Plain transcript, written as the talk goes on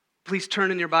Please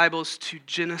turn in your Bibles to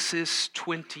Genesis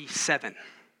 27.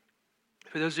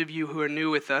 For those of you who are new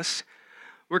with us,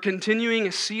 we're continuing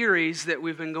a series that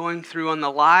we've been going through on the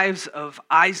lives of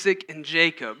Isaac and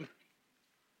Jacob,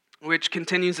 which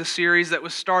continues a series that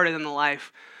was started in the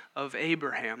life of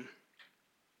Abraham.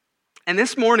 And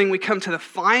this morning we come to the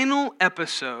final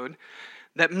episode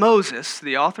that Moses,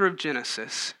 the author of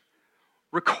Genesis,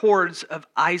 records of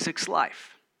Isaac's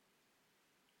life.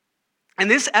 And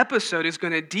this episode is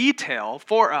going to detail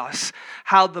for us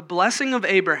how the blessing of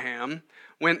Abraham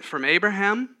went from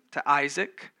Abraham to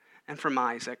Isaac and from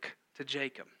Isaac to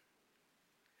Jacob.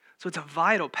 So it's a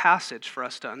vital passage for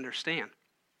us to understand.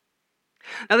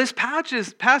 Now this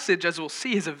passage, as we'll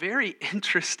see, is a very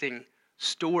interesting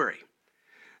story.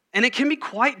 And it can be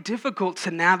quite difficult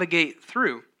to navigate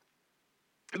through.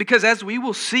 Because as we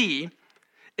will see,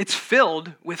 it's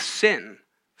filled with sin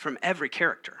from every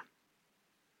character.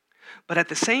 But at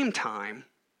the same time,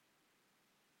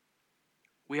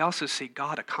 we also see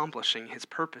God accomplishing his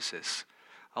purposes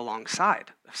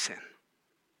alongside of sin.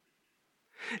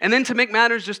 And then to make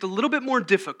matters just a little bit more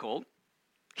difficult,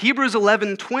 Hebrews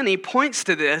 11:20 points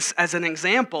to this as an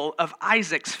example of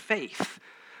Isaac's faith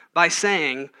by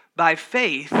saying, by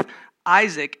faith,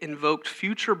 Isaac invoked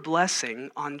future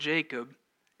blessing on Jacob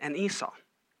and Esau.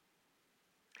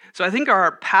 So I think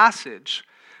our passage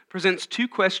presents two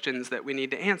questions that we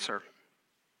need to answer.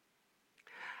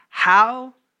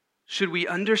 How should we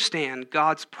understand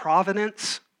God's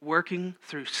providence working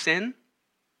through sin?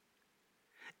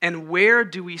 And where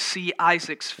do we see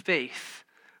Isaac's faith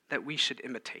that we should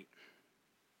imitate?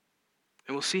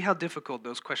 And we'll see how difficult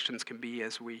those questions can be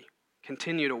as we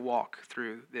continue to walk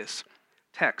through this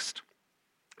text.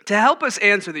 To help us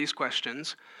answer these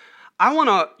questions, I want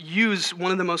to use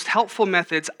one of the most helpful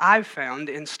methods I've found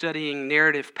in studying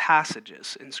narrative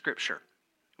passages in Scripture.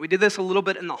 We did this a little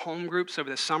bit in the home groups over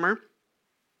the summer,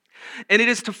 and it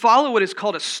is to follow what is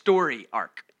called a story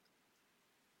arc.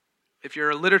 If you're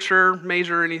a literature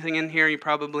major or anything in here, you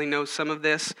probably know some of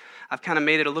this. I've kind of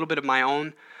made it a little bit of my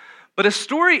own. But a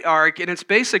story arc, in its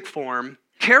basic form,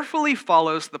 carefully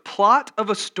follows the plot of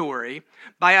a story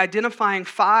by identifying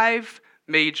 5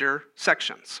 major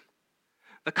sections: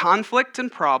 the conflict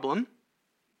and problem,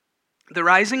 the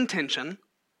rising tension,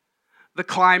 the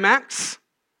climax,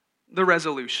 the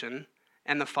resolution,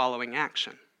 and the following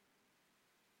action.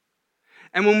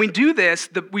 And when we do this,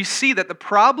 we see that the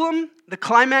problem, the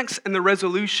climax, and the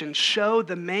resolution show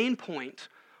the main point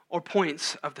or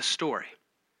points of the story.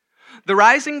 The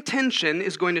rising tension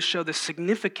is going to show the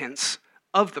significance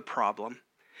of the problem,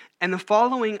 and the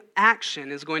following action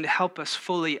is going to help us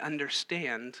fully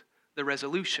understand the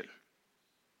resolution.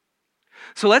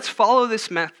 So let's follow this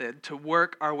method to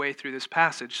work our way through this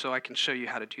passage so I can show you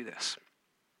how to do this.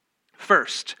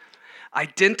 First,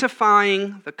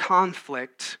 identifying the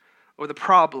conflict or the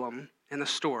problem in the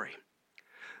story.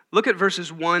 Look at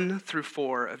verses 1 through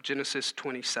 4 of Genesis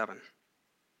 27.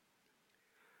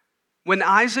 When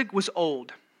Isaac was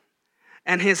old,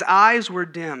 and his eyes were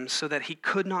dim so that he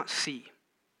could not see,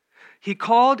 he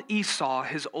called Esau,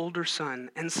 his older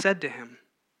son, and said to him,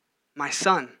 "My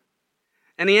son."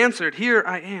 And he answered, "Here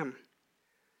I am."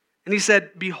 And he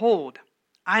said, "Behold,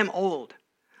 I am old.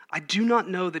 I do not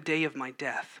know the day of my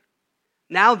death.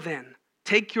 Now then,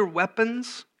 take your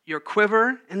weapons, your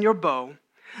quiver, and your bow,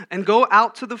 and go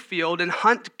out to the field and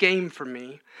hunt game for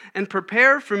me, and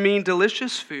prepare for me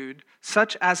delicious food,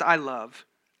 such as I love,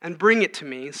 and bring it to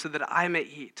me so that I may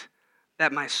eat,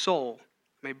 that my soul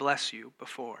may bless you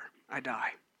before I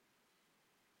die."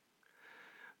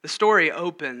 The story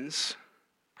opens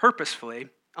purposefully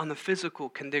on the physical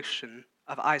condition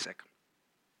of Isaac.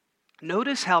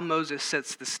 Notice how Moses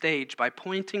sets the stage by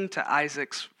pointing to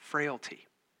Isaac's frailty.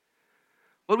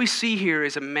 What we see here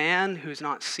is a man who's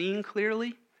not seeing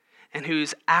clearly and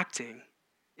who's acting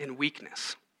in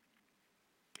weakness.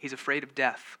 He's afraid of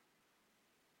death.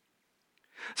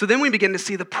 So then we begin to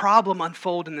see the problem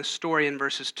unfold in this story in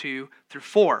verses 2 through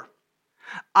 4.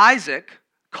 Isaac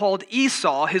called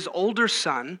Esau, his older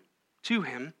son, to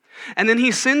him, and then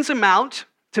he sends him out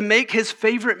to make his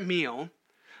favorite meal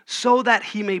so that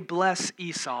he may bless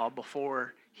Esau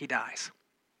before he dies.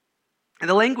 And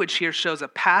the language here shows a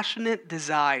passionate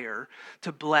desire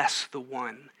to bless the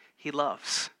one he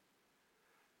loves.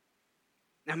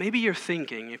 Now maybe you're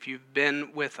thinking, if you've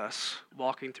been with us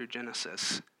walking through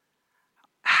Genesis,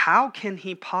 how can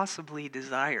he possibly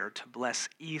desire to bless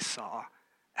Esau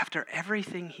after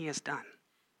everything he has done?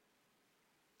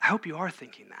 I hope you are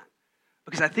thinking that,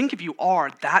 because I think if you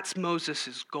are, that's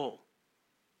Moses' goal.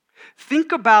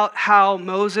 Think about how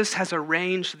Moses has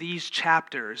arranged these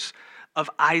chapters of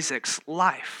Isaac's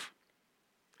life.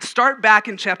 Start back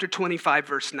in chapter 25,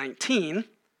 verse 19,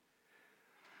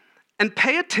 and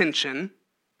pay attention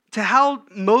to how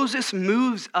Moses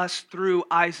moves us through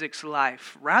Isaac's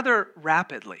life rather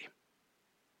rapidly.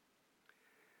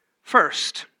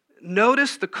 First,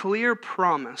 notice the clear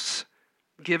promise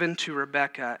given to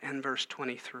Rebekah in verse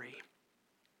 23.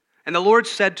 And the Lord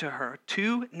said to her,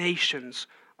 2 nations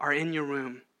are in your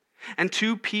womb, and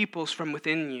 2 peoples from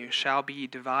within you shall be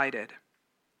divided.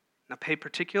 Now pay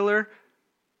particular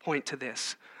point to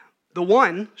this. The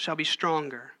one shall be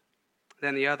stronger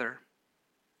than the other.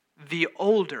 The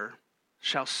older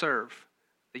shall serve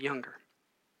the younger.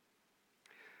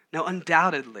 Now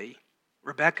undoubtedly,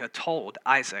 Rebekah told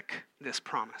Isaac this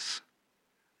promise.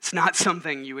 It's not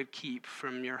something you would keep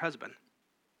from your husband.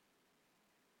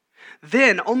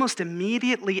 Then, almost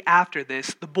immediately after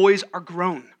this, the boys are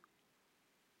grown.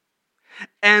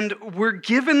 And we're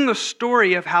given the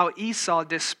story of how Esau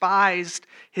despised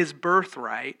his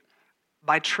birthright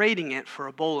by trading it for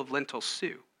a bowl of lentil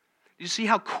stew. You see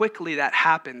how quickly that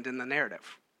happened in the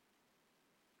narrative?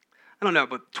 I don't know,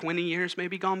 but 20 years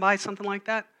maybe gone by, something like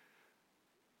that?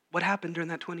 What happened during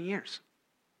that 20 years?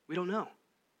 We don't know.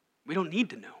 We don't need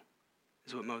to know,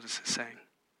 is what Moses is saying.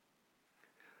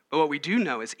 But what we do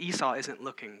know is Esau isn't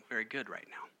looking very good right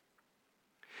now.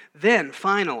 Then,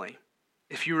 finally,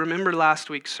 if you remember last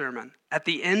week's sermon, at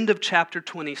the end of chapter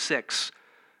 26,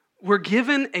 we're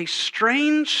given a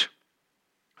strange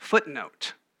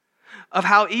footnote of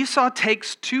how Esau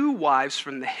takes 2 wives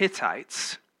from the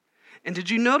Hittites. And did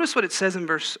you notice what it says in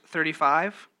verse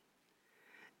 35?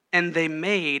 And they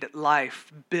made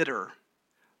life bitter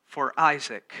for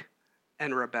Isaac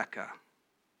and Rebekah.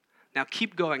 Now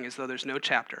keep going as though there's no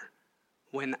chapter.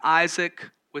 When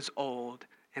Isaac was old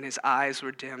and his eyes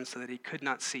were dim so that he could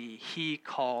not see, he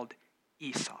called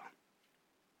Esau.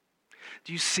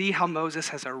 Do you see how Moses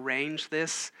has arranged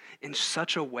this in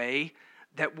such a way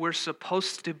that we're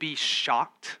supposed to be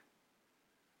shocked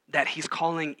that he's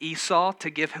calling Esau to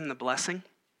give him the blessing?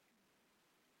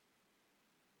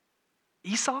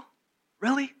 Esau?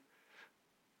 Really?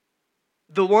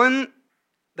 The one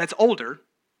that's older,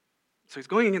 so he's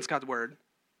going against God's word.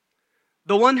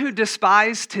 The one who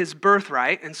despised his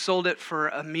birthright and sold it for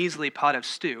a measly pot of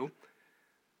stew.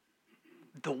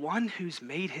 The one who's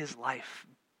made his life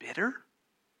bitter?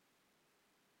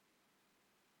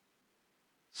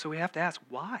 So we have to ask,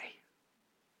 why?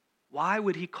 Why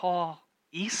would he call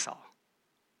Esau?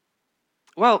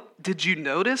 Well, did you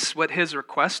notice what his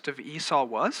request of Esau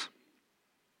was?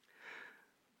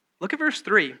 Look at verse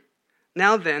 3.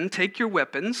 Now then, take your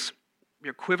weapons,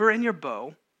 your quiver and your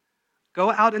bow,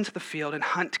 go out into the field and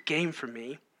hunt game for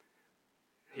me.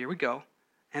 Here we go.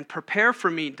 And prepare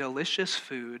for me delicious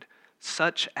food,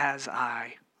 such as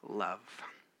I love.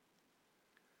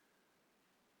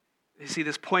 You see,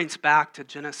 this points back to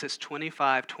Genesis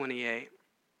 25:28,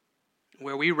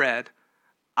 where we read,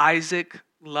 Isaac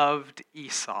loved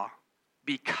Esau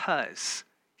because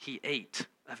he ate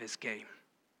of his game.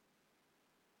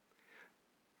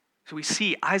 So we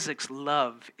see Isaac's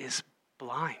love is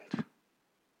blind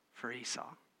for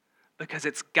Esau because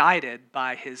it's guided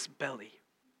by his belly.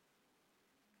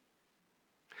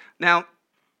 Now,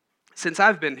 since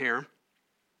I've been here,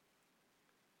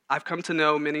 I've come to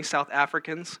know many South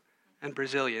Africans and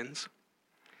Brazilians,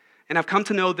 and I've come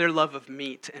to know their love of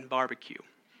meat and barbecue.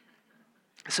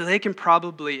 So they can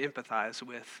probably empathize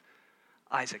with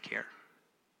Isaac here.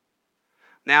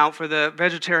 Now, for the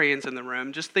vegetarians in the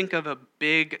room, just think of a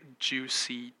big,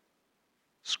 juicy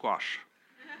squash.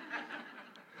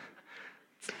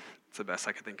 It's the best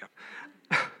I could think of.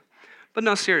 But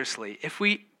no, seriously, if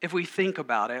we think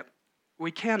about it,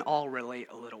 we can all relate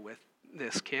a little with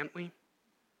this, can't we?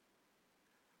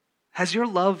 Has your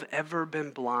love ever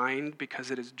been blind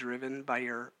because it is driven by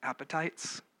your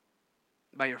appetites,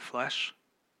 by your flesh?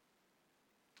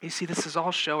 You see, this is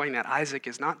all showing that Isaac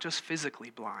is not just physically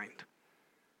blind,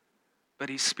 but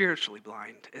he's spiritually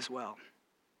blind as well.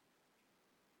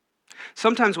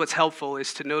 Sometimes what's helpful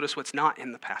is to notice what's not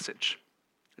in the passage.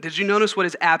 Did you notice what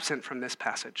is absent from this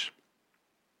passage?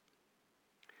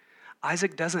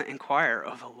 Isaac doesn't inquire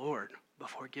of the Lord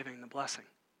before giving the blessing.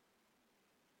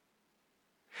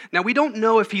 Now, we don't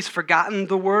know if he's forgotten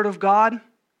the word of God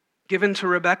given to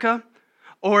Rebekah,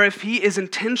 or if he is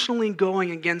intentionally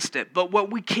going against it. But what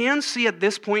we can see at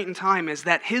this point in time is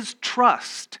that his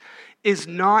trust is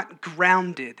not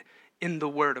grounded in the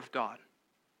word of God.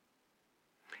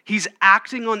 He's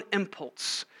acting on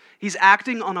impulse. He's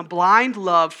acting on a blind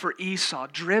love for Esau,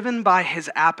 driven by his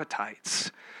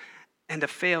appetites, and a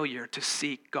failure to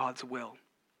seek God's will.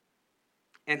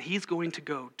 And he's going to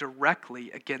go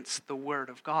directly against the word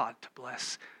of God to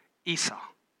bless Esau.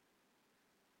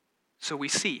 So we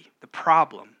see the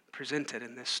problem presented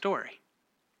in this story.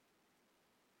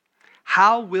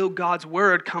 How will God's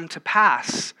word come to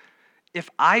pass if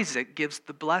Isaac gives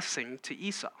the blessing to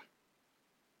Esau?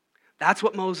 That's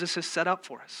what Moses has set up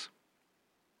for us.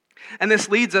 And this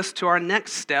leads us to our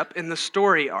next step in the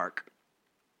story arc,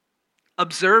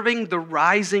 observing the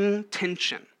rising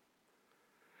tension.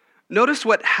 Notice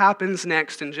what happens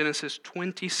next in Genesis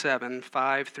 27,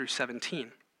 5 through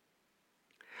 17.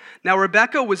 Now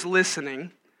Rebekah was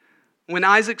listening when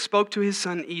Isaac spoke to his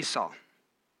son Esau.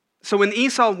 So when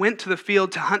Esau went to the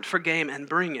field to hunt for game and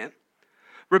bring it,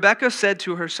 Rebekah said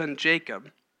to her son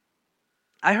Jacob,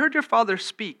 I heard your father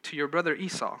speak to your brother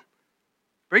Esau.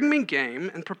 Bring me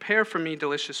game and prepare for me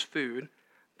delicious food,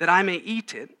 that I may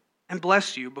eat it and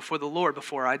bless you before the Lord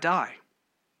before I die.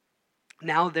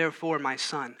 Now therefore, my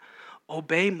son,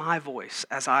 obey my voice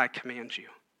as I command you.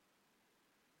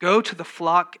 Go to the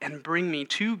flock and bring me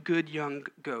 2 good young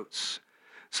goats,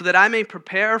 so that I may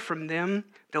prepare from them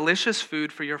delicious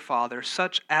food for your father,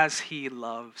 such as he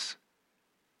loves.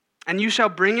 And you shall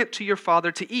bring it to your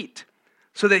father to eat,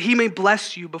 so that he may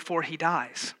bless you before he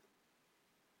dies.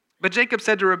 But Jacob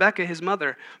said to Rebekah his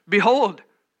mother, Behold,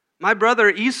 my brother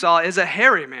Esau is a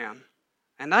hairy man,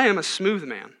 and I am a smooth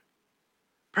man.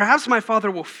 Perhaps my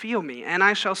father will feel me, and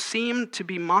I shall seem to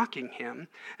be mocking him,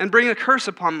 and bring a curse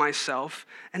upon myself,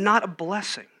 and not a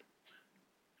blessing.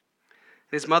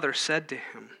 His mother said to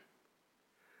him,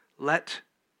 Let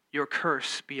your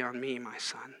curse be on me, my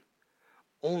son.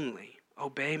 Only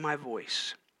obey my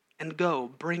voice, and go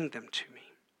bring them to me.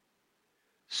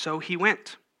 So he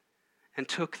went, and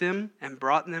took them, and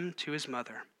brought them to his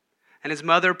mother. And his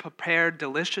mother prepared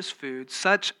delicious food,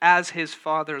 such as his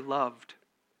father loved.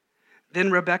 Then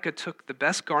Rebekah took the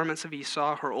best garments of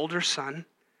Esau, her older son,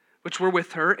 which were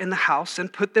with her in the house,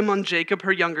 and put them on Jacob,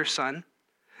 her younger son.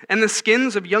 And the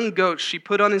skins of young goats she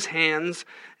put on his hands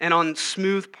and on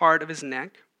smooth part of his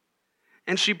neck.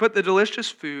 And she put the delicious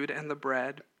food and the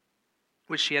bread,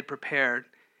 which she had prepared,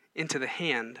 into the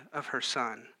hand of her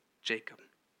son, Jacob.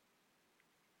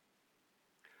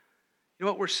 You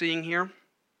know what we're seeing here?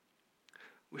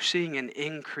 We're seeing an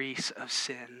increase of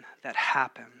sin that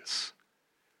happens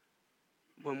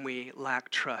when we lack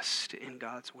trust in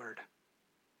God's word.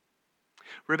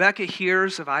 Rebekah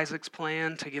hears of Isaac's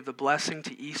plan to give the blessing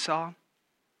to Esau,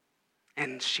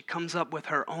 and she comes up with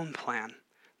her own plan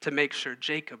to make sure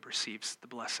Jacob receives the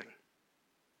blessing.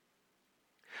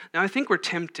 Now, I think we're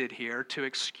tempted here to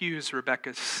excuse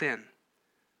Rebekah's sin.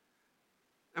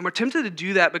 And we're tempted to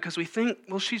do that because we think,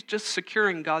 well, she's just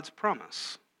securing God's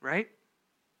promise, right?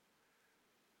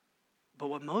 But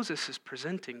what Moses is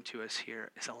presenting to us here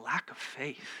is a lack of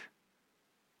faith.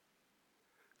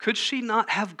 Could she not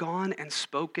have gone and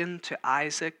spoken to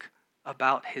Isaac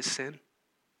about his sin?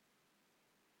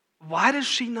 Why does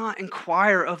she not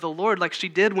inquire of the Lord like she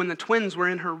did when the twins were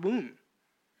in her womb?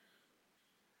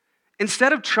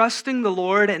 Instead of trusting the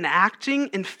Lord and acting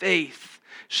in faith,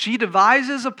 she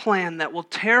devises a plan that will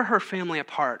tear her family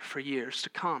apart for years to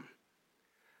come.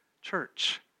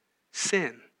 Church,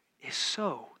 sin is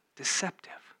so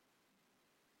deceptive.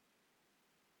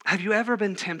 Have you ever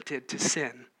been tempted to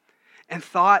sin and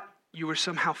thought you were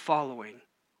somehow following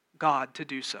God to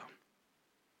do so?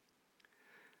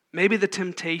 Maybe the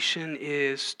temptation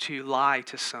is to lie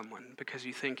to someone because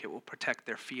you think it will protect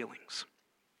their feelings.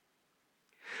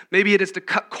 Maybe it is to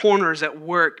cut corners at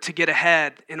work to get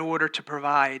ahead in order to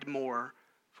provide more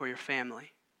for your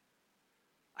family.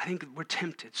 I think we're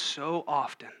tempted so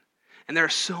often. And there are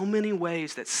so many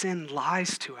ways that sin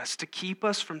lies to us to keep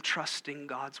us from trusting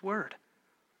God's word.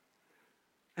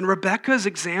 And Rebekah's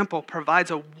example provides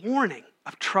a warning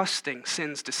of trusting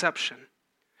sin's deception.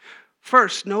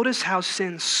 First, notice how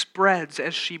sin spreads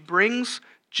as she brings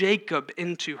Jacob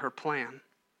into her plan.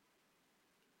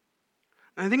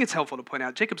 I think it's helpful to point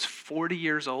out, Jacob's 40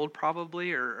 years old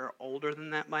probably, or older than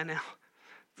that by now.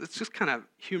 It's just kind of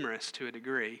humorous to a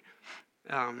degree.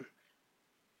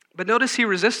 But notice he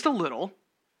resists a little,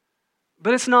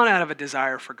 but it's not out of a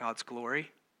desire for God's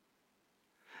glory.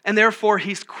 And therefore,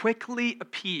 he's quickly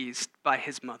appeased by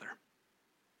his mother.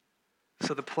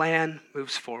 So the plan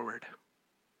moves forward.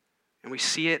 And we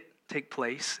see it take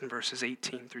place in verses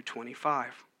 18 through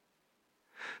 25.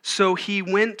 So he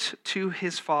went to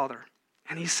his father,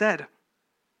 and he said,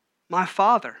 "My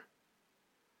father."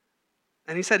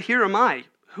 And he said, "Here am I.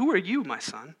 Who are you, my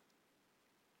son?"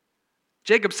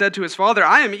 Jacob said to his father,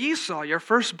 "I am Esau, your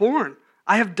firstborn.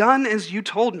 I have done as you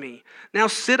told me. Now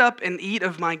sit up and eat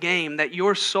of my game, that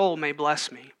your soul may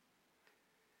bless me."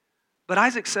 But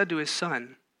Isaac said to his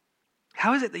son,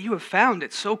 "How is it that you have found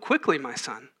it so quickly, my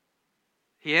son?"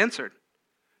 He answered,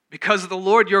 because the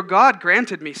Lord your God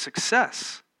granted me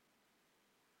success."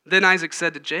 Then Isaac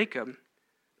said to Jacob,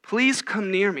 "Please come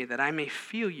near me that I may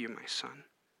feel you, my son."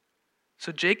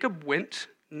 So Jacob went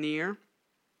near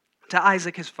to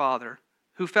Isaac his father,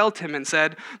 who felt him and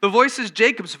said, "The voice is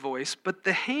Jacob's voice, but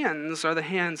the hands are the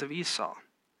hands of Esau."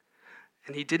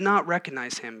 And he did not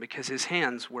recognize him because his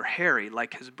hands were hairy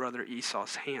like his brother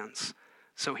Esau's hands.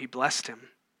 So he blessed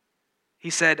him.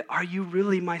 He said, "Are you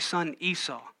really my son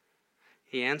Esau?"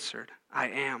 He answered, "I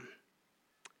am."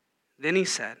 Then he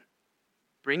said,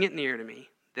 "Bring it near to me,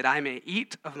 that I may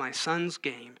eat of my son's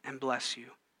game and bless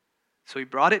you." So he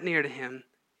brought it near to him,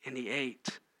 and he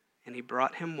ate, and he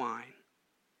brought him wine,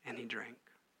 and he drank.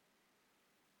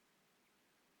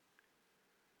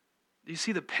 Do you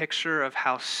see the picture of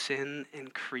how sin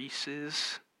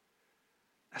increases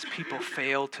as people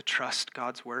fail to trust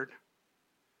God's word?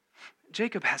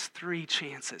 Jacob has 3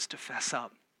 chances to fess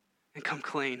up and come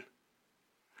clean.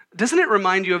 Doesn't it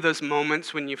remind you of those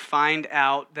moments when you find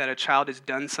out that a child has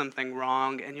done something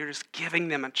wrong and you're just giving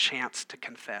them a chance to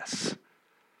confess?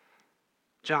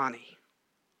 "Johnny,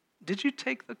 did you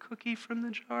take the cookie from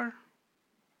the jar?"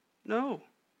 "No."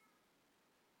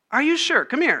 "Are you sure?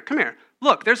 Come here.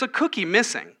 Look, there's a cookie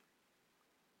missing."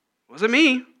 "Wasn't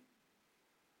me."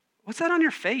 "What's that on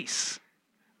your face?"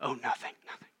 "Oh, nothing.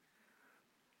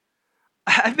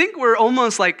 I think we're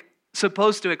almost like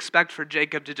supposed to expect for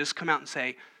Jacob to just come out and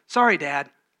say, "Sorry,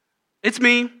 Dad, it's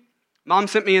me. Mom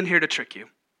sent me in here to trick you."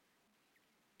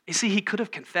 You see, he could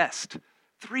have confessed.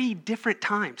 3 different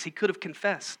times he could have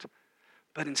confessed.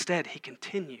 But instead, he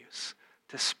continues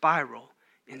to spiral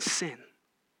in sin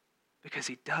because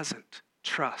he doesn't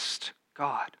trust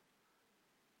God.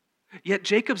 Yet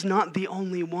Jacob's not the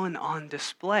only one on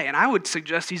display. And I would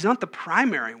suggest he's not the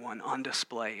primary one on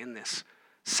display in this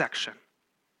section.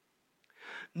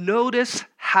 Notice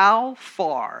how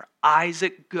far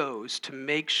Isaac goes to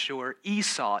make sure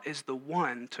Esau is the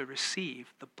one to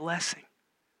receive the blessing.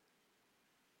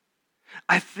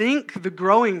 I think the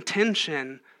growing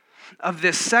tension of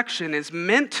this section is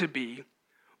meant to be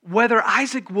whether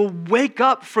Isaac will wake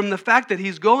up from the fact that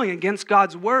he's going against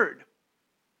God's word.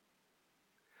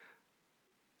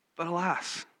 But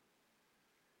alas,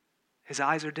 his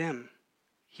eyes are dim.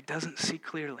 He doesn't see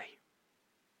clearly.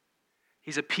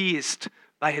 He's appeased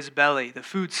by his belly. The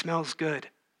food smells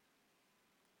good.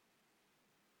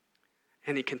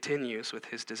 And he continues with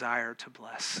his desire to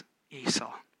bless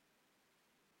Esau.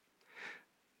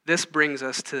 This brings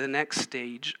us to the next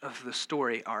stage of the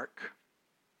story arc,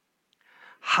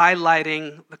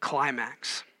 highlighting the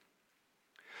climax.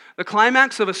 The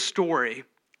climax of a story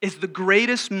is the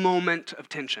greatest moment of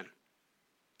tension.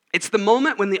 It's the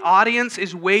moment when the audience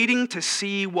is waiting to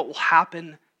see what will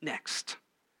happen next.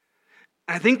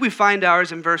 I think we find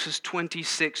ours in verses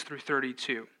 26 through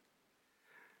 32.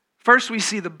 First, we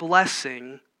see the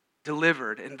blessing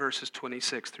delivered in verses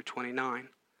 26 through 29.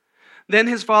 Then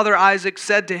his father Isaac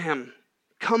said to him,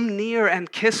 "Come near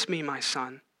and kiss me, my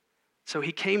son." So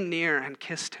he came near and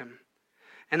kissed him.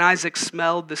 And Isaac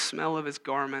smelled the smell of his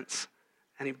garments,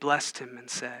 and he blessed him and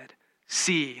said,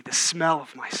 "See, the smell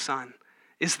of my son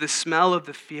is the smell of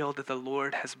the field that the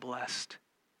Lord has blessed.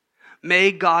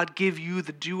 May God give you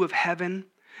the dew of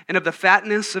heaven and of the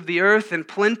fatness of the earth and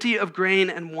plenty of grain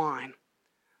and wine.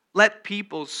 Let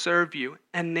peoples serve you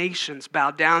and nations bow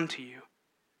down to you.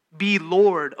 Be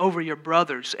Lord over your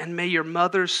brothers, and may your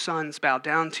mother's sons bow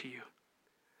down to you.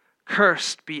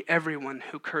 Cursed be everyone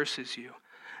who curses you,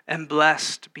 and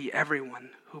blessed be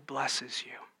everyone who blesses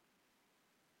you."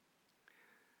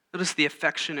 Notice the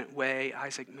affectionate way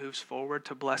Isaac moves forward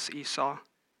to bless Esau.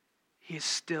 He is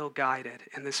still guided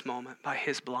in this moment by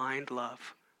his blind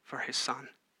love for his son.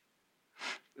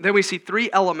 Then we see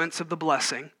 3 elements of the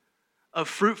blessing: of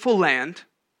fruitful land,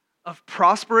 of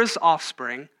prosperous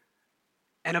offspring,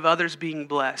 and of others being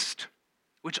blessed,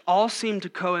 which all seem to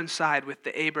coincide with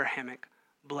the Abrahamic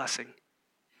blessing.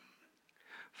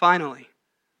 Finally,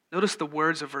 notice the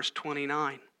words of verse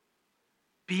 29.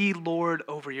 Be Lord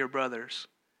over your brothers,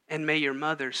 and may your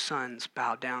mother's sons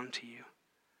bow down to you.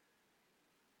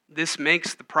 This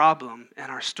makes the problem in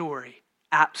our story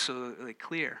absolutely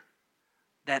clear,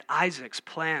 that Isaac's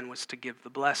plan was to give the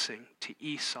blessing to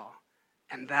Esau,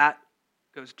 and that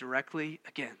goes directly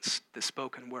against the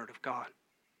spoken word of God.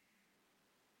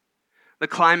 The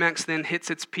climax then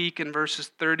hits its peak in verses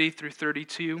 30 through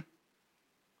 32,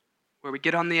 where we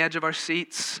get on the edge of our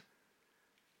seats.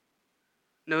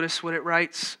 Notice what it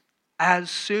writes. As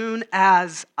soon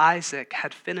as Isaac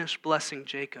had finished blessing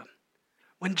Jacob,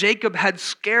 when Jacob had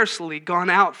scarcely gone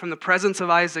out from the presence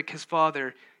of Isaac his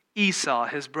father, Esau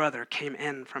his brother came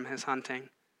in from his hunting.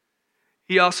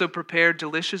 He also prepared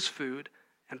delicious food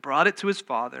and brought it to his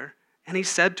father. And he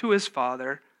said to his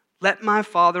father, "Let my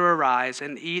father arise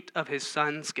and eat of his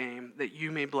son's game, that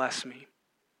you may bless me."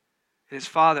 And his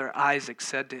father Isaac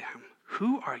said to him,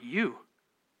 "Who are you?"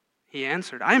 He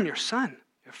answered, "I am your son,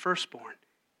 your firstborn,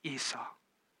 Esau."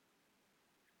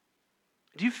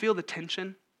 Do you feel the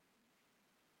tension?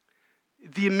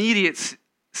 The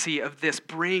immediacy of this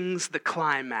brings the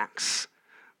climax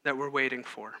that we're waiting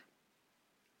for.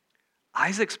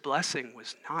 Isaac's blessing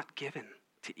was not given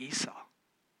to Esau,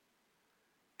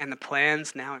 and the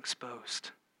plan's now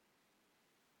exposed.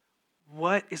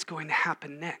 What is going to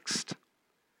happen next?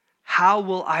 How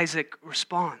will Isaac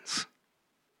respond?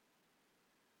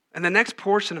 And the next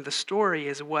portion of the story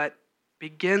is what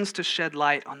begins to shed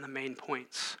light on the main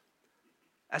points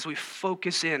as we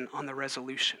focus in on the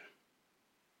resolution.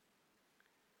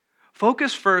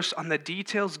 Focus first on the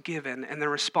details given and the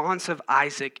response of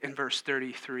Isaac in verse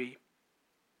 33.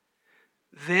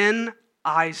 Then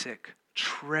Isaac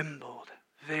trembled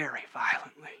very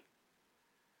violently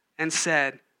and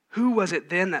said, "Who was it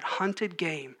then that hunted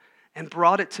game and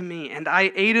brought it to me? And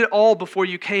I ate it all before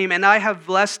you came, and I have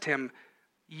blessed him.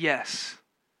 Yes,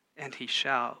 and he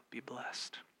shall be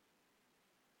blessed."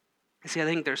 You see, I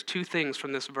think there's two things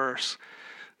from this verse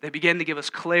that begin to give us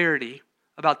clarity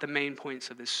about the main points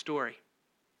of this story.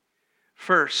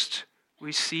 First,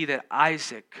 we see that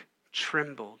Isaac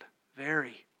trembled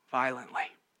very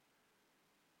violently.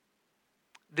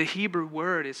 The Hebrew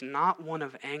word is not one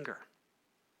of anger,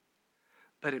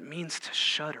 but it means to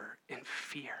shudder in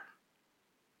fear.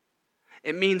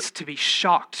 It means to be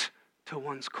shocked to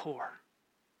one's core.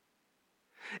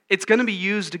 It's going to be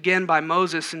used again by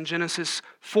Moses in Genesis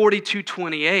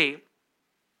 42:28.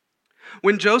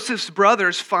 When Joseph's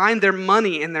brothers find their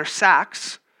money in their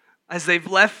sacks, as they've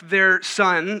left their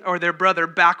son or their brother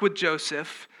back with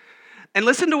Joseph. And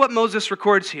listen to what Moses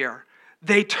records here.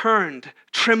 They turned,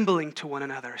 trembling to one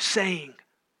another, saying,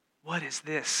 "What is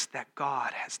this that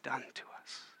God has done to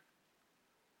us?"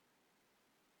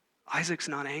 Isaac's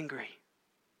not angry.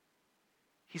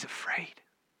 He's afraid.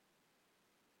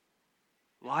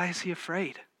 Why is he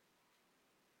afraid?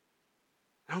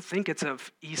 I don't think it's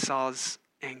of Esau's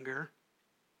anger.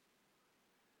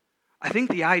 I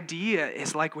think the idea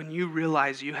is like when you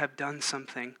realize you have done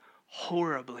something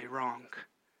horribly wrong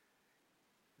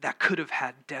that could have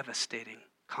had devastating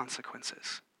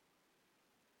consequences.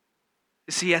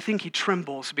 You see, I think he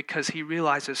trembles because he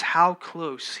realizes how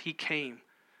close he came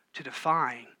to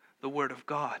defying the word of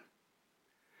God.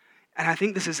 And I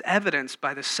think this is evidenced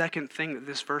by the second thing that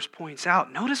this verse points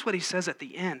out. Notice what he says at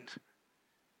the end.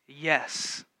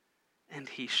 Yes, and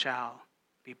he shall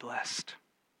be blessed.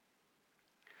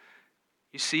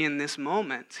 You see, in this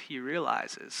moment, he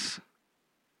realizes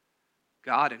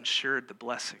God ensured the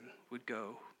blessing would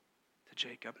go to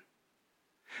Jacob.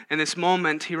 In this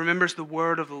moment, he remembers the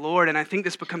word of the Lord, and I think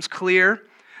this becomes clear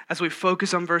as we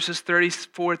focus on verses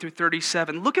 34 through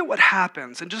 37. Look at what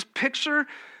happens, and just picture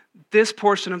this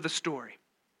portion of the story.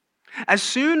 As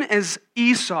soon as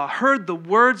Esau heard the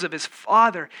words of his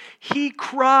father, he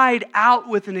cried out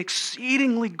with an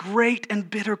exceedingly great and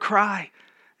bitter cry.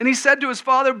 And he said to his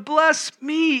father, "Bless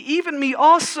me, even me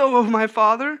also, O my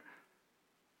father."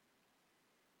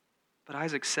 But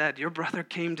Isaac said, "Your brother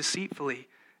came deceitfully,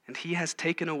 and he has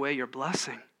taken away your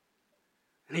blessing."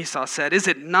 And Esau said, "Is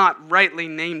it not rightly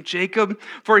named Jacob?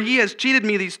 For he has cheated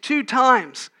me these 2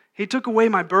 times. He took away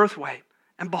my birthright,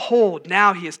 and behold,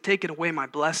 now he has taken away my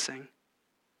blessing."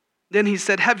 Then he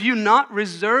said, "Have you not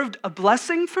reserved a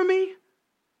blessing for me?"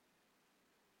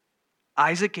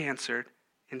 Isaac answered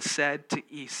and said to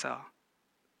Esau,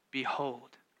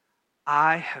 "Behold,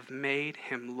 I have made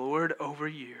him lord over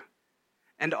you,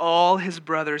 and all his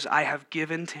brothers I have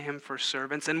given to him for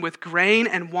servants, and with grain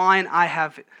and wine I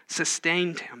have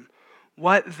sustained him.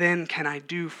 What then can I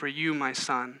do for you, my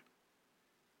son?"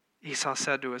 Esau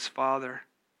said to his father,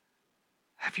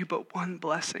 "Have you but one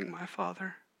blessing, my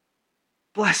father?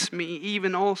 Bless me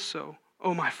even also,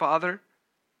 O my father."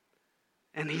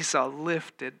 And Esau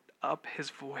lifted up his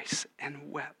voice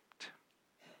and wept.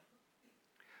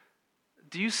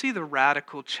 Do you see the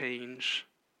radical change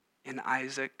in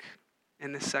Isaac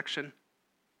in this section?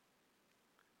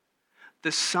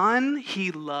 The son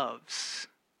he loves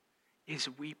is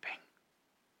weeping.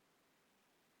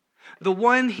 The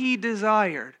one he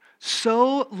desired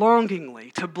so longingly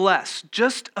to bless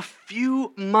just a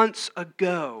few months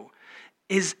ago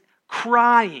is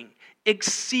crying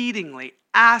exceedingly,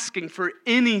 asking for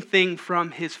anything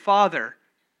from his father.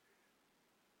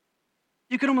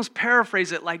 You could almost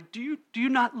paraphrase it like, do you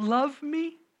not love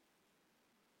me?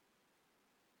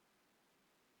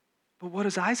 But what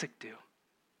does Isaac do?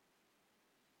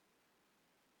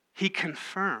 he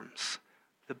confirms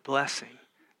the blessing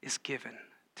is given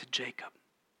to Jacob.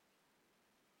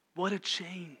 What a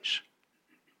change.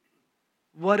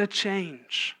 What a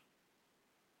change.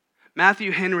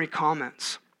 Matthew Henry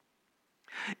comments,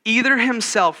 either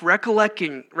himself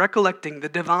recollecting the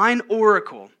divine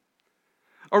oracle,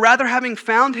 or rather having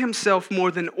found himself more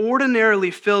than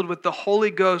ordinarily filled with the Holy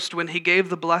Ghost when he gave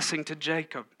the blessing to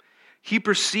Jacob, he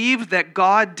perceived that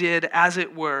God did, as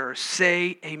it were,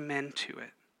 say amen to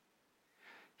it.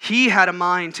 He had a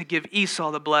mind to give Esau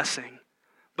the blessing,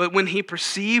 but when he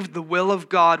perceived the will of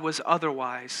God was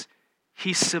otherwise,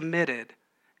 he submitted,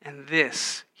 and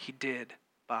this he did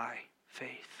by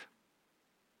faith.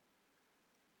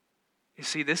 You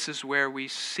see, this is where we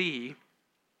see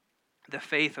the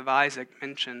faith of Isaac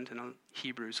mentioned in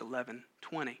Hebrews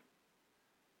 11:20.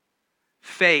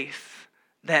 Faith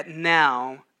that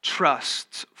now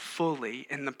trusts fully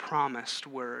in the promised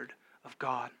word of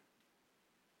God.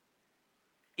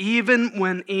 Even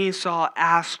when Esau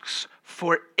asks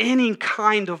for any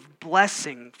kind of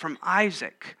blessing from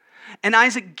Isaac, and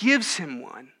Isaac gives him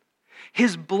one,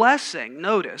 his blessing,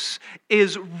 notice,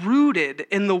 is rooted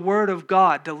in the word of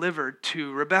God delivered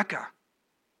to Rebekah.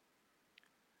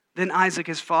 Then Isaac,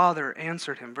 his father,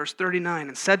 answered him, verse 39,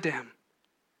 and said to him,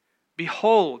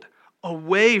 behold,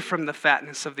 away from the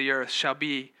fatness of the earth shall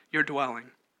be your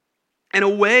dwelling, and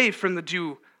away from the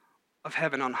dew of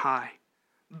heaven on high.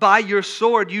 By your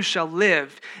sword you shall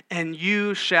live, and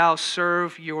you shall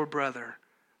serve your brother.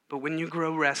 But when you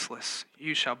grow restless,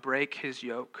 you shall break his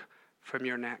yoke from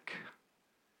your neck.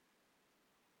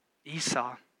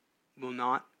 Esau will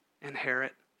not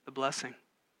inherit the blessing.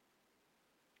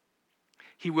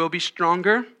 He will be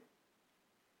stronger,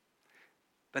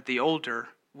 but the older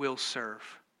will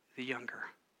serve the younger.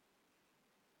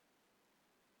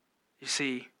 You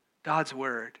see, God's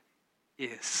word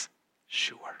is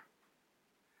sure.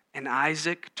 And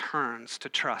Isaac turns to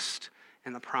trust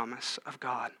in the promise of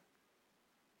God.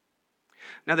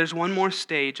 Now there's one more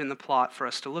stage in the plot for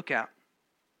us to look at.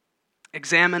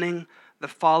 Examining the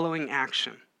following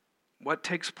action. What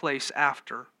takes place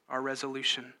after our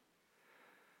resolution?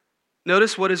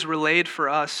 Notice what is relayed for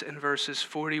us in verses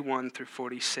 41 through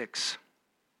 46.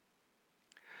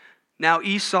 Now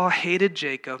Esau hated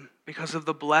Jacob because of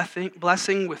the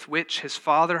blessing with which his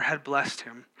father had blessed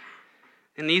him.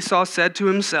 And Esau said to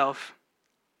himself,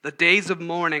 the days of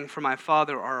mourning for my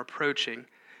father are approaching.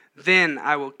 Then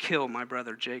I will kill my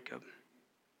brother Jacob.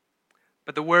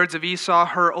 But the words of Esau,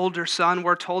 her older son,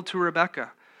 were told to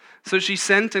Rebekah. So she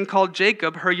sent and called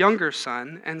Jacob, her younger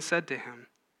son, and said to him,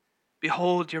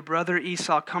 behold, your brother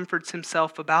Esau comforts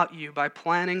himself about you by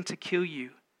planning to kill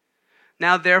you.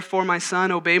 Now therefore, my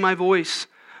son, obey my voice.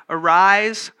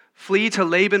 Arise, flee to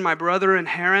Laban my brother in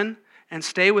Haran, and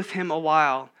stay with him a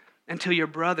while, until your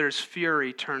brother's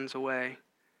fury turns away,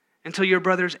 until your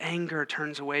brother's anger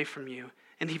turns away from you,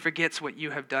 and he forgets what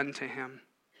you have done to him.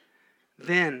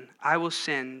 Then I will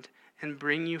send and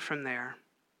bring you from there.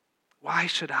 Why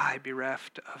should I be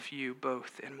bereft of you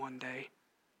both in one day?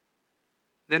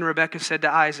 Then Rebekah said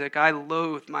to Isaac, I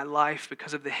loathe my life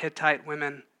because of the Hittite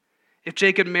women. If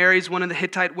Jacob marries one of the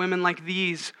Hittite women like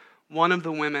these, one of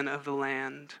the women of the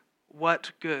land,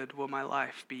 what good will my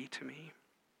life be to me?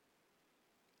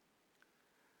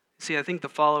 See, I think the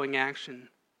following action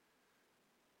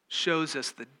shows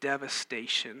us the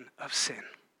devastation of sin.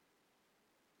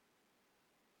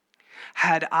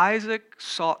 Had Isaac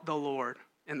sought the Lord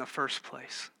in the first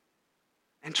place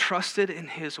and trusted in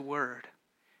his word,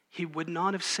 he would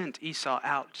not have sent Esau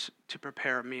out to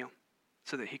prepare a meal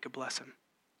so that he could bless him.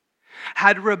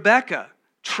 Had Rebekah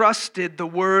trusted the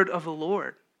word of the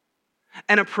Lord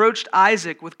and approached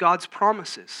Isaac with God's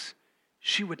promises,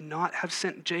 she would not have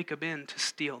sent Jacob in to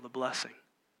steal the blessing.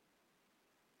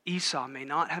 Esau may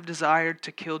not have desired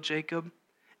to kill Jacob,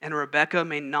 and Rebekah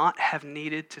may not have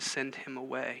needed to send him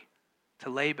away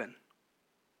to Laban.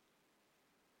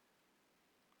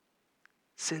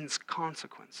 Sin's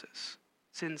consequences,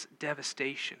 sin's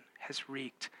devastation has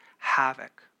wreaked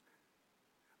havoc.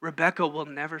 Rebekah will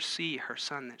never see her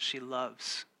son that she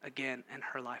loves again in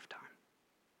her lifetime.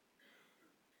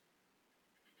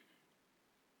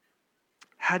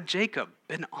 Had Jacob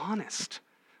been honest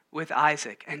with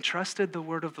Isaac and trusted the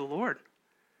word of the Lord,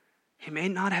 he may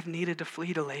not have needed to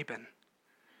flee to Laban.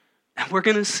 And we're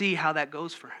going to see how that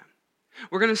goes for him.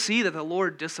 We're going to see that the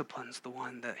Lord disciplines the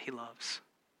one that he loves.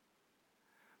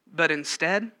 But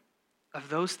instead of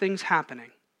those things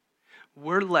happening,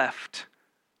 we're left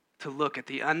to look at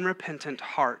the unrepentant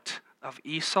heart of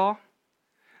Esau,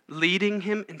 leading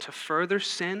him into further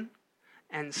sin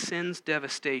and sin's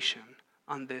devastation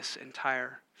on this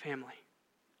entire family.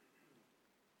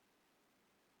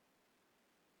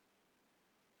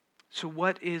 So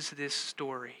what is this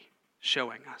story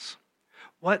showing us?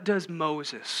 What does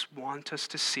Moses want us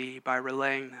to see by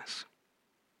relaying this?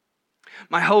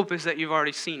 My hope is that you've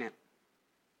already seen it.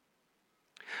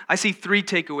 I see 3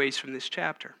 takeaways from this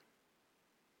chapter.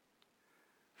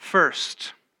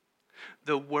 First,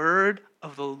 the word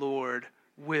of the Lord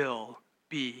will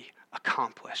be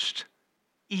accomplished,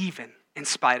 even in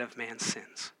spite of man's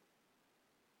sins.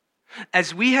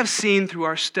 As we have seen through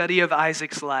our study of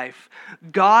Isaac's life,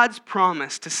 God's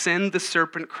promise to send the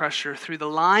serpent crusher through the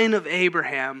line of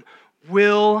Abraham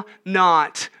will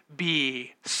not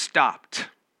be stopped.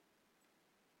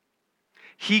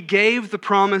 He gave the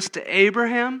promise to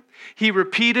Abraham. He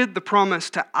repeated the promise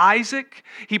to Isaac.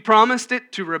 He promised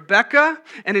it to Rebekah.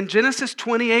 And in Genesis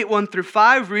 28,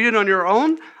 1-5, read it on your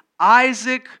own,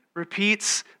 Isaac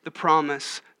repeats the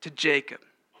promise to Jacob.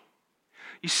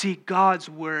 You see, God's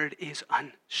word is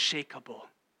unshakable.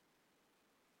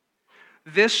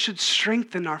 This should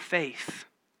strengthen our faith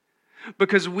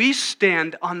because we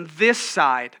stand on this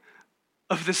side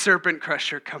of the serpent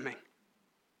crusher coming.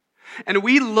 And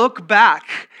we look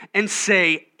back and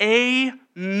say,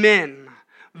 Amen.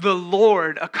 The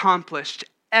Lord accomplished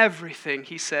everything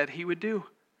he said he would do.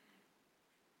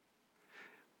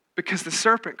 Because the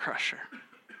serpent crusher,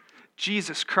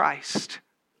 Jesus Christ,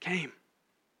 came.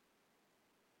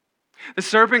 The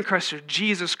serpent crusher,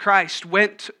 Jesus Christ,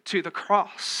 went to the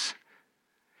cross.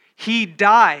 He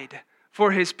died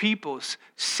for his people's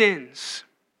sins.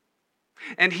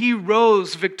 And he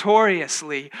rose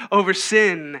victoriously over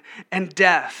sin and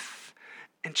death.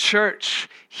 And church,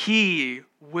 he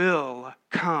will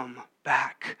come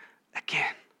back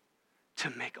again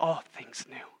to make all things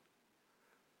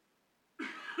new.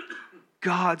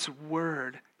 God's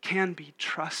word can be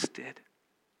trusted.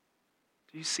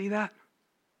 Do you see that?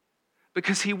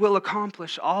 Because he will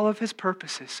accomplish all of his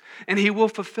purposes and he will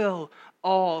fulfill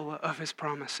all of his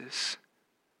promises.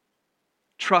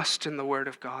 Trust in the word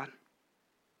of God.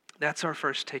 That's our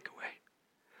first takeaway.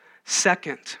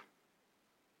 Second,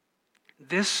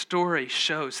 this story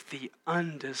shows the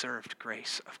undeserved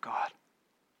grace of God.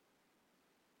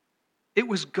 It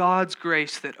was God's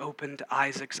grace that opened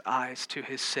Isaac's eyes to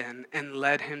his sin and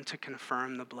led him to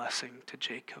confirm the blessing to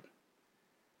Jacob.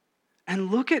 And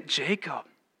look at Jacob.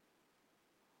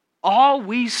 All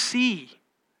we see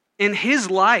in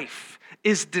his life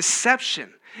is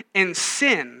deception and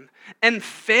sin and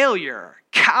failure,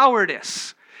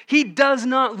 cowardice. He does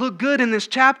not look good in this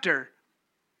chapter.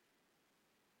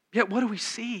 Yet what do we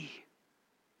see?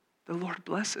 The Lord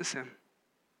blesses him.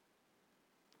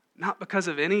 Not because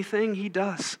of anything he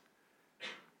does,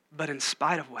 but in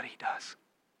spite of what he does.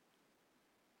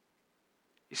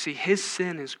 You see, his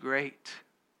sin is great,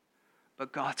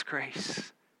 but God's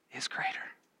grace is greater.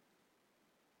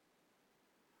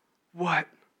 What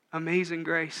amazing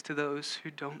grace to those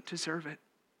who don't deserve it.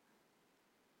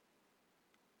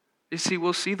 You see,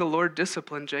 we'll see the Lord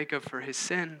discipline Jacob for his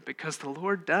sin because the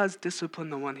Lord does discipline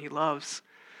the one he loves.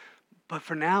 But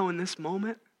for now, in this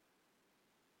moment,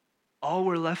 all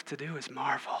we're left to do is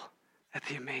marvel at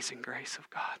the amazing grace of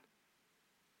God.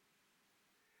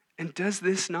 And does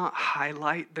this not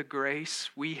highlight the grace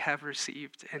we have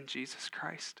received in Jesus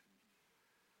Christ?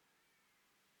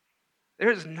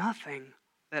 There is nothing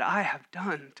that I have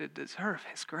done to deserve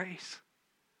his grace.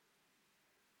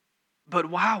 But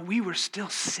while we were still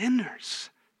sinners,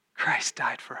 Christ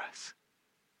died for us.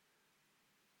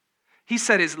 He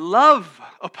set his love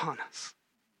upon us.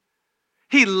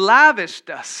 He lavished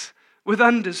us with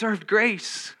undeserved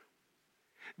grace.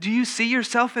 Do you see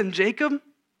yourself in Jacob?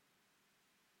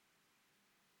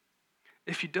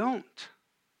 If you don't,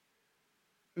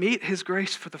 meet his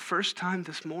grace for the first time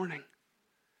this morning.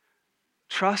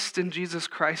 Trust in Jesus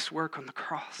Christ's work on the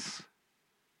cross.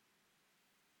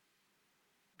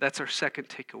 That's our second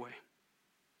takeaway.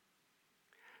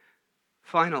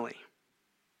 Finally,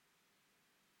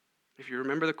 if you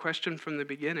remember the question from the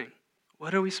beginning,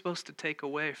 what are we supposed to take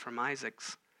away from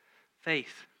Isaac's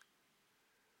faith?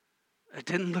 It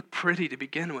didn't look pretty to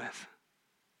begin with.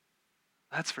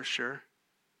 That's for sure.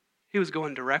 He was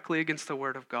going directly against the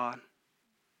word of God.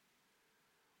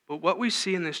 But what we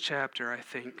see in this chapter, I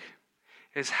think,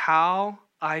 is how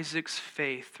Isaac's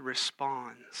faith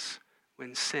responds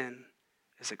when sin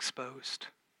is exposed.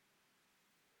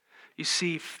 You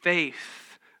see,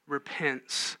 faith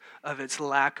repents of its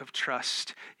lack of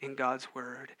trust in God's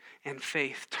word, and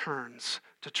faith turns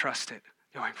to trust it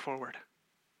going forward.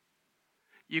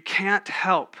 You can't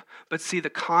help but see the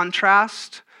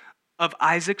contrast of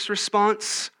Isaac's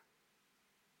response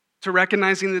to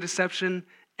recognizing the deception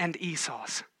and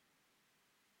Esau's.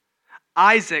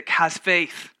 Isaac has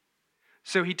faith,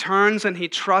 so he turns and he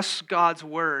trusts God's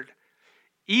word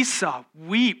Esau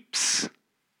weeps,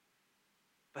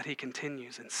 but he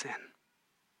continues in sin.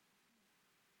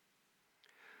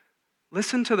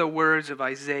 Listen to the words of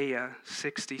Isaiah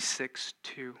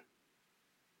 66:2.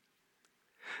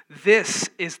 This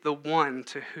is the one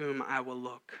to whom I will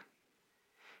look.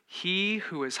 He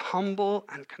who is humble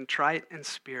and contrite in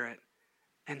spirit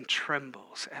and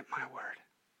trembles at my word.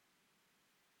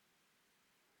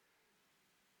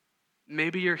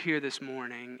 Maybe you're here this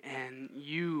morning and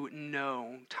you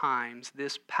know times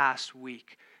this past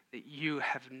week that you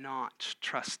have not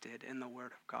trusted in the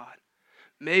word of God.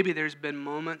 Maybe there's been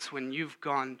moments when you've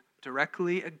gone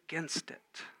directly against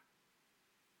it.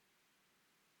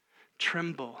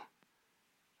 Tremble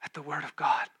at the word of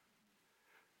God.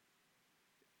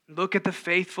 Look at the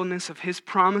faithfulness of his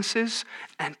promises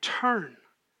and turn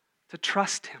to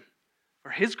trust him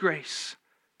for his grace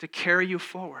to carry you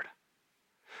forward.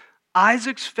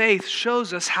 Isaac's faith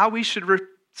shows us how we should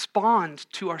respond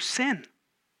to our sin.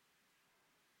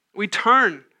 We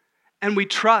turn and we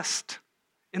trust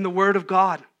in the word of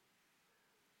God.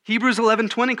 Hebrews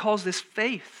 11:20 calls this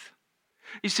faith.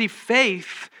 You see,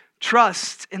 faith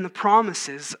trusts in the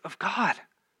promises of God.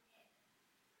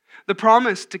 The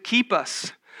promise to keep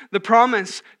us, the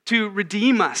promise to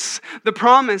redeem us, the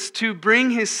promise to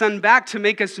bring his son back to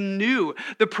make us new,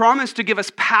 the promise to give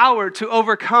us power to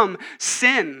overcome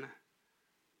sin.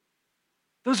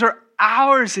 Those are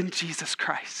ours in Jesus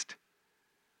Christ.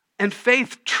 And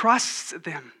faith trusts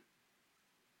them.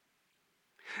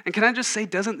 And can I just say,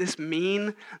 doesn't this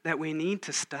mean that we need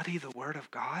to study the Word of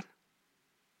God?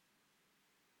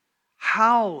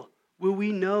 How will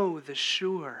we know the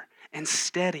sure and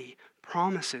steady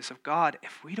promises of God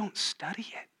if we don't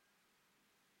study it?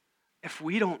 If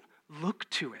we don't look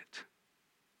to it?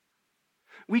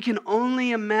 We can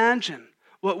only imagine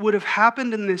what would have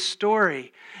happened in this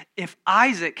story if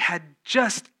Isaac had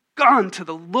just gone to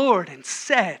the Lord and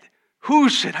said, "Who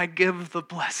should I give the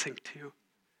blessing to?"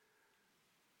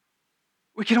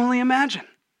 We can only imagine.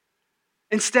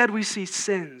 Instead, we see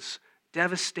sins,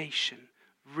 devastation,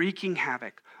 wreaking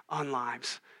havoc on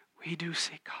lives. We do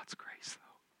see God's grace,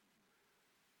 though.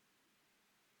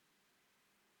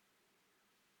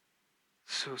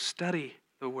 So study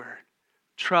the Word.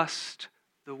 Trust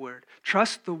the Word.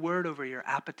 Trust the Word over your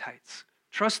appetites.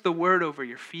 Trust the Word over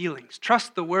your feelings.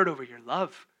 Trust the Word over your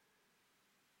love.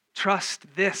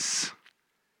 Trust this.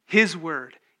 His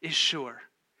Word is sure.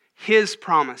 His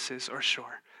promises are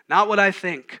sure. Not what I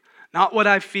think, not what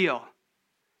I feel.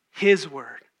 His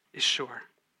Word is sure.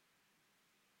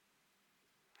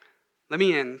 Let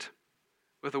me end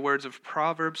with the words of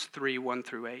Proverbs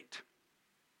 3:1-8.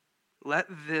 Let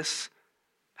this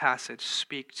passage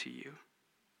speak to you.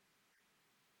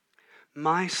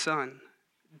 My son,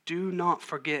 do not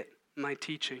forget my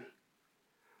teaching,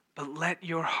 but let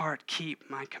your heart keep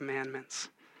my commandments.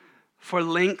 For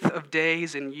length of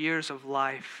days and years of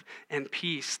life and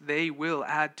peace they will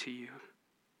add to you.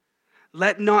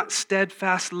 Let not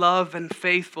steadfast love and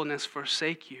faithfulness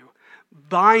forsake you.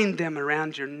 Bind them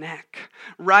around your neck.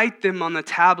 Write them on the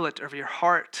tablet of your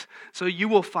heart, so you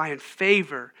will find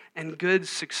favor and good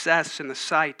success in the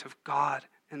sight of God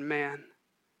and man.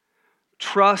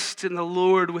 Trust in the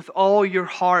Lord with all your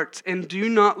heart and do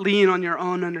not lean on your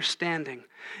own understanding.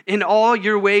 In all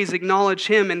your ways acknowledge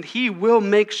him and he will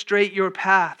make straight your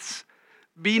paths.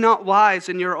 Be not wise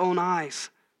in your own eyes.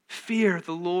 Fear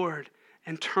the Lord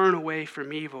and turn away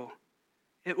from evil.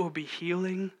 It will be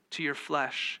healing to your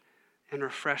flesh and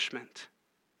refreshment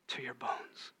to your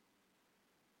bones.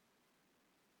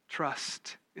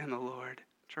 Trust in the Lord,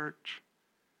 church.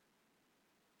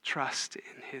 Trust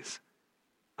in his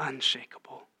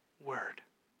unshakable word.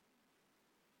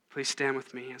 Please stand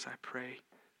with me as I pray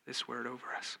this word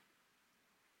over us.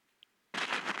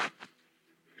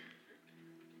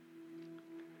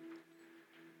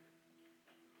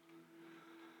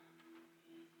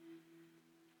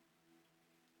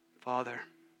 Father,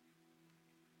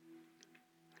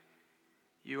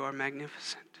 you are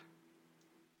magnificent.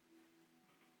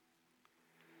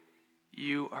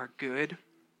 You are good.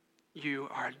 You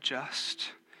are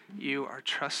just. You are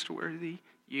trustworthy.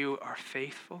 You are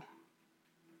faithful.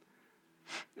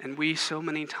 And we so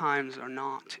many times are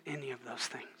not any of those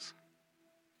things.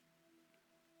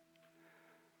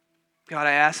 God,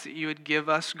 I ask that you would give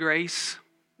us grace,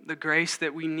 the grace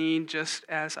that we need just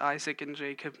as Isaac and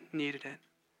Jacob needed it.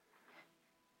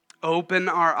 Open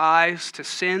our eyes to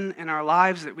sin in our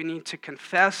lives that we need to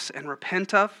confess and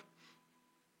repent of.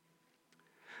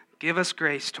 Give us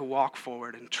grace to walk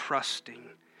forward in trusting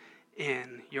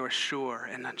in your sure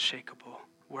and unshakable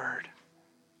word.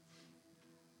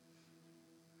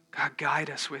 God, guide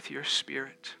us with your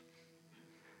Spirit.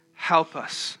 help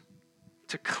us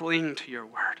to cling to your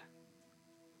word.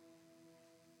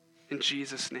 In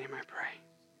Jesus' name I pray.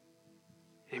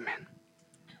 Amen.